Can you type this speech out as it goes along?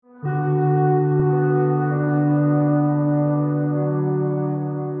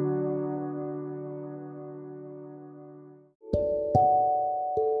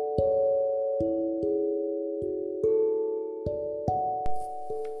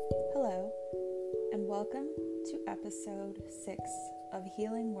Welcome to episode 6 of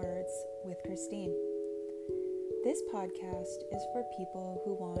Healing Words with Christine. This podcast is for people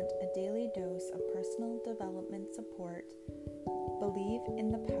who want a daily dose of personal development support, believe in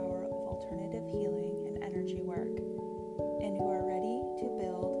the power of alternative healing and energy work, and who are ready to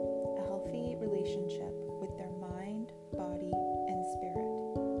build a healthy relationship with their mind, body, and spirit.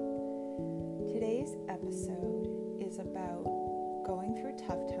 Today's episode is about going through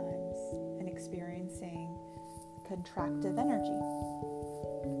tough times and experiencing contractive energy.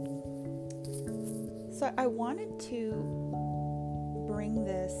 So I wanted to bring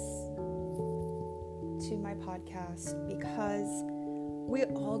this to my podcast because we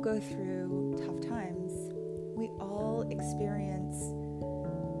all go through tough times. We all experience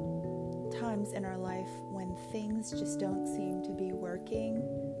times in our life when things just don't seem to be working,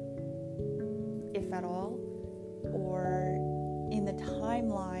 if at all, or in the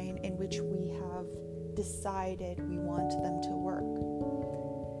timeline in which we have decided we want them to work.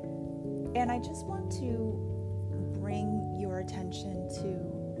 And I just want to bring your attention to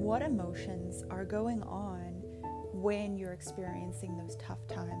what emotions are going on when you're experiencing those tough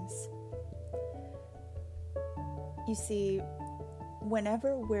times. You see,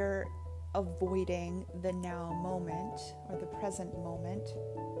 whenever we're avoiding the now moment or the present moment,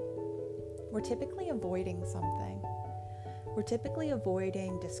 we're typically avoiding something. We're typically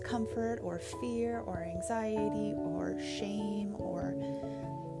avoiding discomfort or fear or anxiety or shame or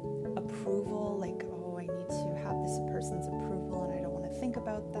approval, like, oh, I need to have this person's approval and I don't want to think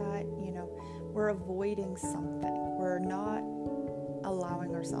about that. We're avoiding something. We're not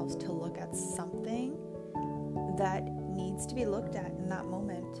allowing ourselves to look at something that needs to be looked at in that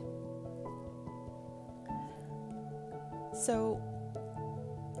moment. So,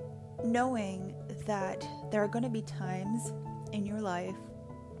 knowing that there are going to be times in your life,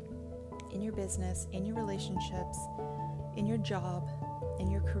 in your business, in your relationships, in your job,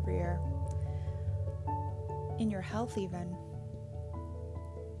 in your career, in your health even,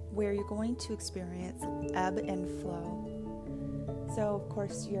 where you're going to experience ebb and flow. So of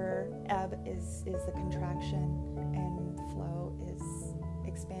course your ebb is the contraction and flow is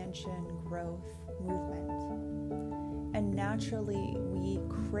expansion, growth, movement. And naturally we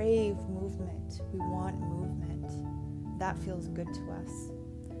crave movement. We want movement. That feels good to us.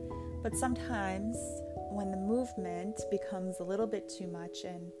 But sometimes when the movement becomes a little bit too much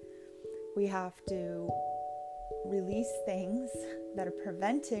and we have to release things that are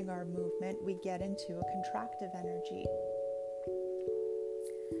preventing our movement, we get into a contractive energy.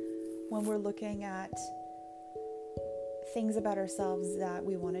 When we're looking at things about ourselves that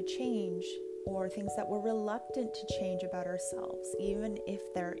we want to change, or things that we're reluctant to change about ourselves, even if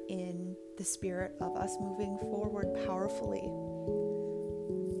they're in the spirit of us moving forward powerfully,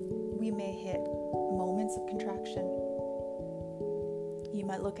 we may hit moments of contraction. You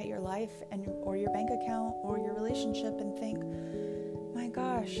might look at your life or your bank account or your relationship and think, my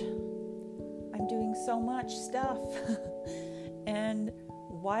gosh, I'm doing so much stuff and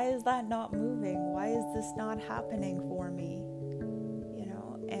why is that not moving? Why is this not happening for me?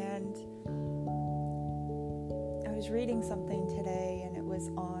 And I was reading something today and it was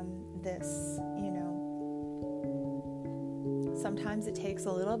on this, sometimes it takes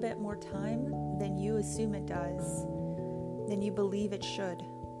a little bit more time than you assume it does, than you believe it should.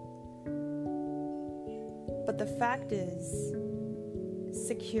 But the fact is,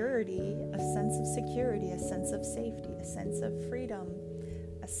 security, a sense of security, a sense of safety, a sense of freedom,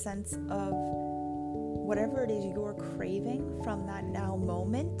 a sense of whatever it is you're craving from that now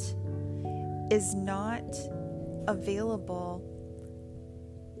moment is not available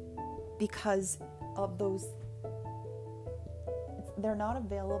because of those. They're not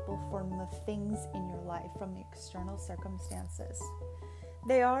available from the things in your life, from the external circumstances.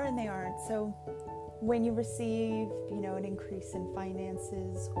 They are and they aren't. So when you receive, an increase in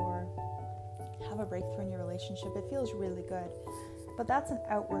finances or have a breakthrough in your relationship, it feels really good. But that's an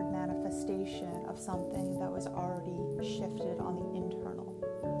outward manifestation of something that was already shifted on the internal.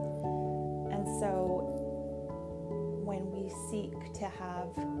 And so when we seek to have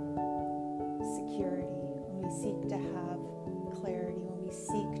security, when we seek to have clarity, when we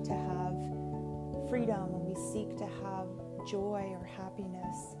seek to have freedom, when we seek to have joy or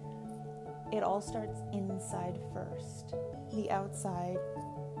happiness, it all starts inside first. The outside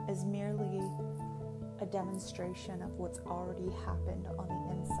is merely a demonstration of what's already happened on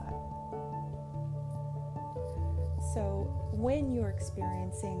the inside. So when you're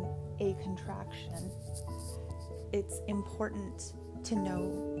experiencing a contraction, it's important to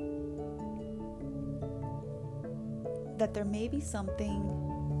know that there may be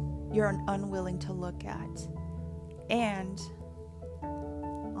something you're unwilling to look at. And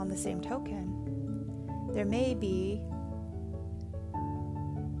on the same token, there may be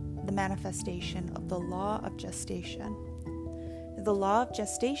the manifestation of the law of gestation. The law of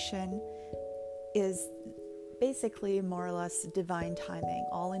gestation is basically more or less divine timing,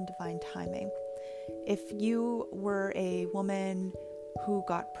 all in divine timing. If you were a woman who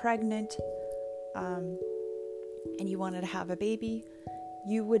got pregnant and you wanted to have a baby,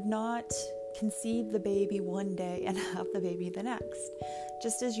 you would not conceive the baby one day and have the baby the next.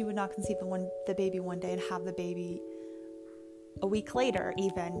 Just as you would not conceive the baby one day and have the baby a week later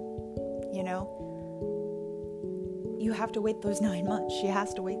even, You have to wait those 9 months. She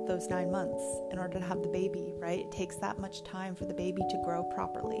has to wait those 9 months in order to have the baby, right? It takes that much time for the baby to grow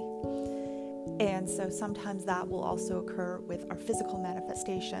properly. And so sometimes that will also occur with our physical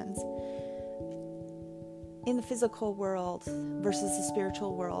manifestations. In the physical world versus the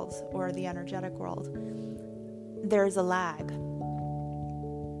spiritual world or the energetic world, there's a lag.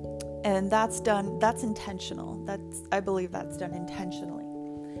 And that's intentional. I believe that's done intentionally.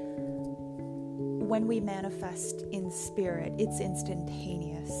 When we manifest in spirit, it's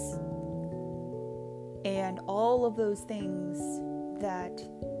instantaneous. And all of those things that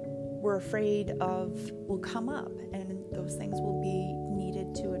we're afraid of will come up, and those things will be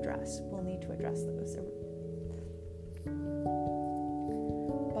needed to address. We'll need to address those.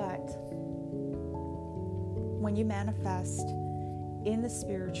 But when you manifest in the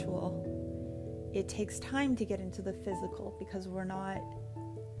spiritual, it takes time to get into the physical because we're not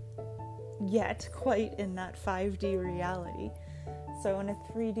yet quite in that 5D reality. So in a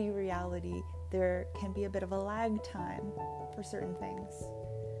 3D reality, there can be a bit of a lag time for certain things.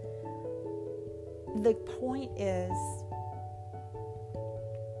 The point is,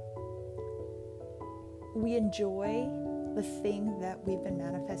 we enjoy the thing that we've been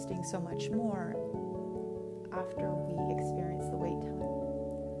manifesting so much more after we experience the wait time.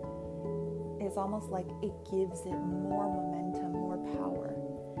 It's almost like it gives it more momentum, more power.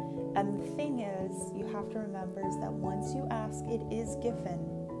 And the thing is, you have to remember is that once you ask, it is given.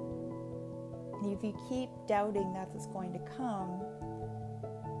 And if you keep doubting that it's going to come,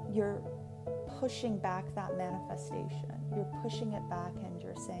 you're pushing back that manifestation. You're pushing it back and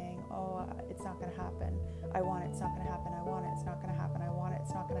you're saying, oh, it's not going to happen. I want it, it's not going to happen. I want it, it's not going to happen. I want it,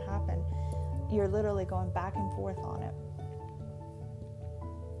 it's not going to happen. You're literally going back and forth on it.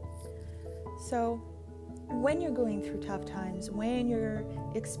 So when you're going through tough times, when you're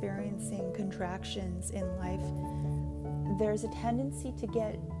experiencing contractions in life, there's a tendency to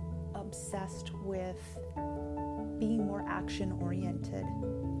get obsessed with being more action-oriented.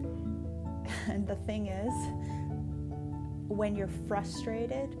 And the thing is, when you're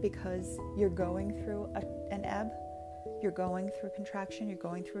frustrated because you're going through an ebb, you're going through a contraction, you're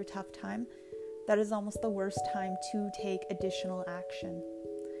going through a tough time, that is almost the worst time to take additional action.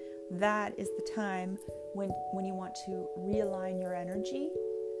 That is the time when you want to realign your energy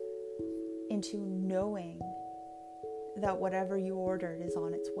into knowing that whatever you ordered is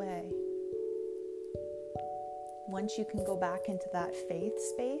on its way. Once you can go back into that faith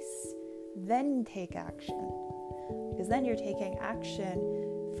space, then take action. Because then you're taking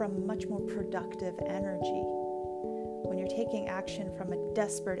action from much more productive energy. When you're taking action from a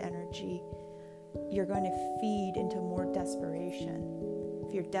desperate energy, you're going to feed into more desperation.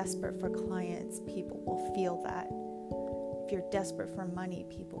 If you're desperate for clients, people will feel that. If you're desperate for money,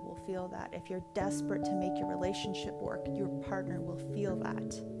 people will feel that. If you're desperate to make your relationship work, your partner will feel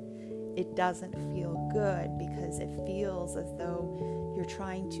that. It doesn't feel good because it feels as though you're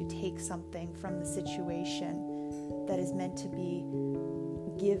trying to take something from the situation that is meant to be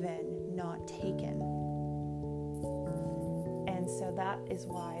given, not taken. And so that is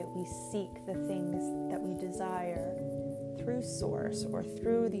why we seek the things that we desire through source or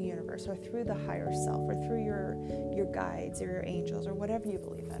through the universe or through the higher self or through your guides or your angels or whatever you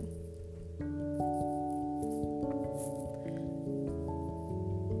believe in.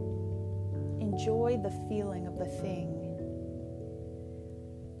 Enjoy the feeling of the thing,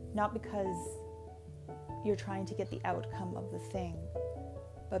 not because you're trying to get the outcome of the thing,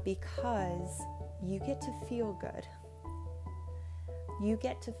 but because you get to feel good. You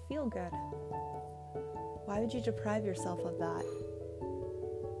get to feel good. Why would you deprive yourself of that?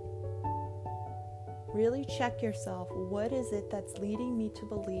 Really check yourself. What is it that's leading me to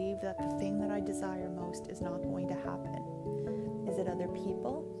believe that the thing that I desire most is not going to happen? Is it other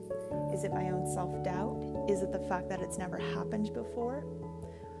people? Is it my own self-doubt? Is it the fact that it's never happened before?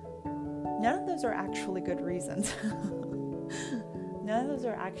 None of those are actually good reasons. None of those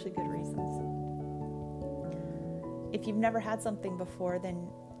are actually good reasons. If you've never had something before, then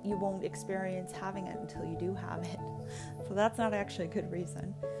you won't experience having it until you do have it. So that's not actually a good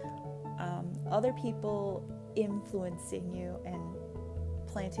reason. Other people influencing you and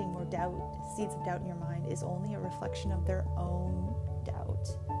planting more seeds of doubt in your mind is only a reflection of their own doubt.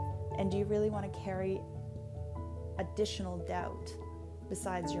 And do you really want to carry additional doubt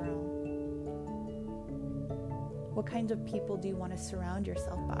besides your own? What kind of people do you want to surround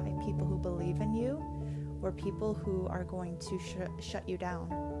yourself by? People who believe in you, or people who are going to shut you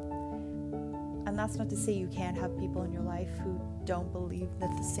down? And that's not to say you can't have people in your life who don't believe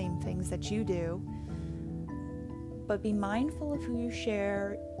the same things that you do. But be mindful of who you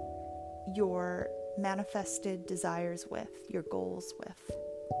share your manifested desires with, your goals with.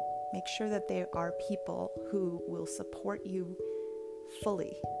 Make sure that they are people who will support you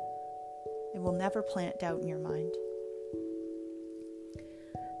fully. It will never plant doubt in your mind.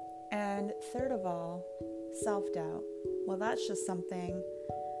 And third of all, self-doubt. Well, that's just something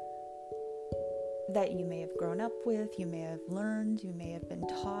that you may have grown up with, you may have learned, you may have been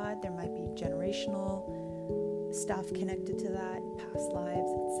taught. There might be generational stuff connected to that, past lives,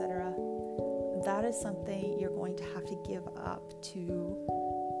 etc. That is something you're going to have to give up to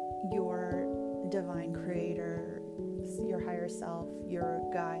your divine creator, your higher self, your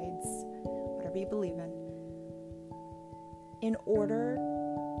guides, whatever you believe in order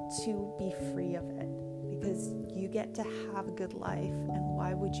to be free of it. Because you get to have a good life, and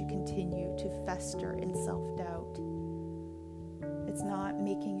why would you continue to fester in self-doubt? It's not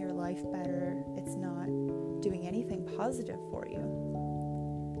making your life better. It's not doing anything positive for you.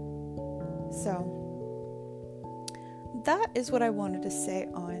 So that is what I wanted to say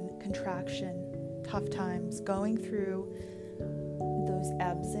on contraction, tough times, going through those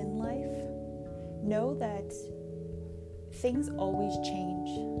ebbs in life. Know that things always change.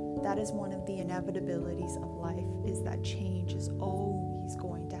 That is one of the inevitabilities of life, is that change is always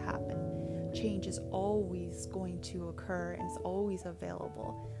going to happen. Change is always going to occur and is always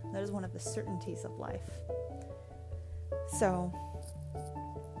available. That is one of the certainties of life. So,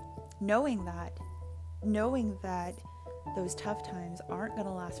 knowing that those tough times aren't going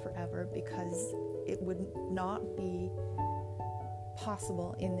to last forever, because it would not be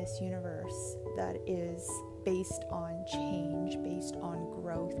possible in this universe that is based on change, based on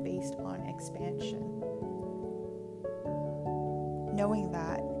growth, based on expansion. Knowing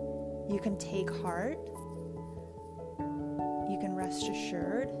that, you can take heart, you can rest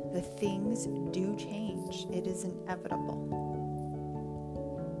assured that things do change. It is inevitable.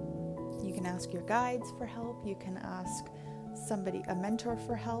 You can ask your guides for help, you can ask a mentor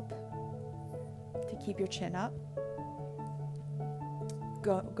for help to keep your chin up.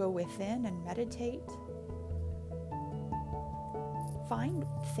 Go within and meditate. Find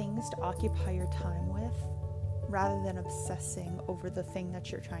things to occupy your time with rather than obsessing over the thing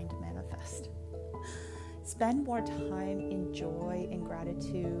that you're trying to manifest. Spend more time in joy, in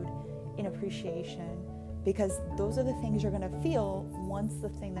gratitude, in appreciation, because those are the things you're going to feel once the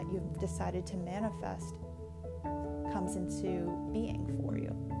thing that you've decided to manifest comes into being for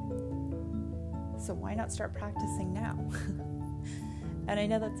you. So why not start practicing now? And I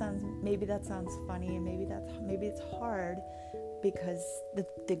know maybe that sounds funny, and maybe it's hard, because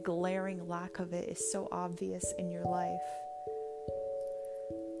the glaring lack of it is so obvious in your life.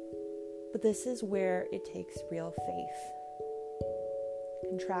 But this is where it takes real faith.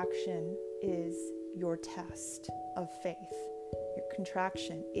 Contraction is your test of faith. Your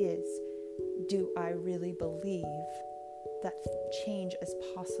contraction is, do I really believe that change is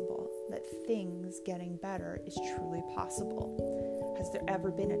possible, that things getting better is truly possible? Has there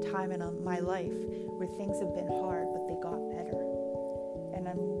ever been a time in my life where things have been hard, but they got better? And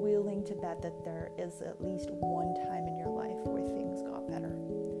I'm willing to bet that there is at least one time in your life where things got better,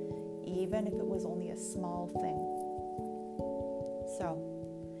 even if it was only a small thing. So,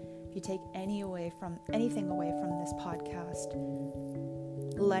 if you take anything away from this podcast,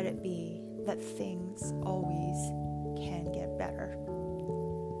 let it be that things always can get better.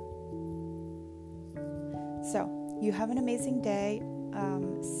 So, you have an amazing day.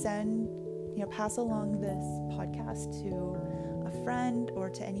 Pass along this podcast to a friend or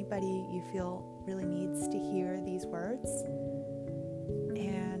to anybody you feel really needs to hear these words.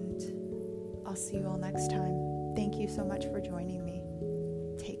 And I'll see you all next time. Thank you so much for joining me.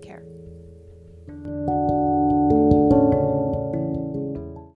 Take care.